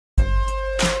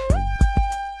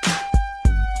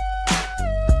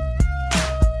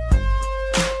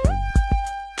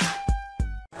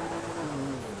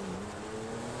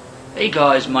Hey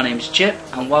guys, my name is Chip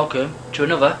and welcome to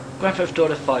another Grand Theft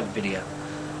Auto 5 video.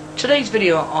 Today's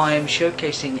video I am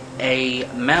showcasing a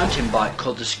mountain bike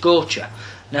called the Scorcher.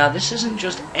 Now this isn't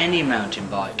just any mountain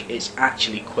bike, it's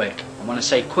actually quick. And when I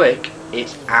say quick,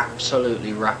 it's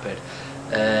absolutely rapid.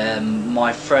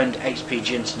 My friend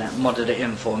XPG Internet modded it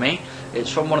in for me.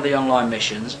 It's from one of the online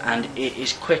missions and it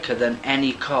is quicker than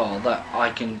any car that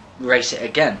I can race it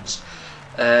against.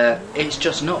 It's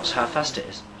just nuts how fast it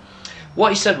is.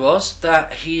 What he said was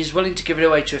that he's willing to give it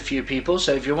away to a few people,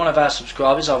 so if you're one of our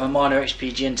subscribers, either mine or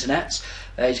XPG Internet's,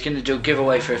 he's going to do a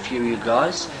giveaway for a few of you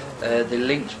guys. The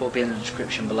links will be in the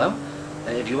description below.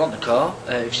 If you want the car,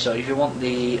 if you want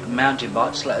the mountain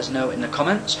bikes, let us know in the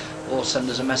comments or send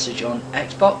us a message on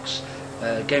Xbox.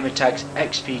 Gamer tags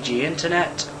XPG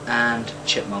Internet and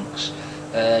Chipmunks.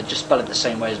 Just spell it the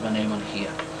same way as my name on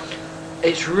here.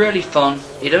 It's really fun.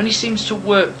 It only seems to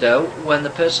work though when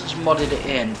the person's modded it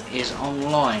in is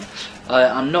online.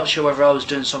 I'm not sure whether I was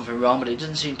doing something wrong, but it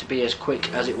doesn't seem to be as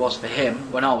quick as it was for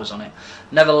him when I was on it.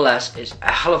 Nevertheless, it's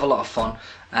a hell of a lot of fun,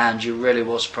 and you really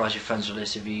will surprise your friends with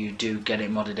this if you do get it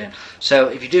modded in. So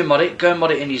if you do mod it, go and mod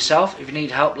it in yourself. If you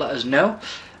need help, let us know.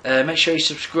 Make sure you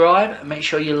subscribe, make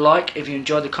sure you like if you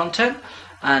enjoy the content,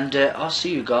 and I'll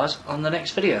see you guys on the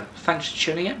next video. Thanks for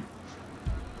tuning in.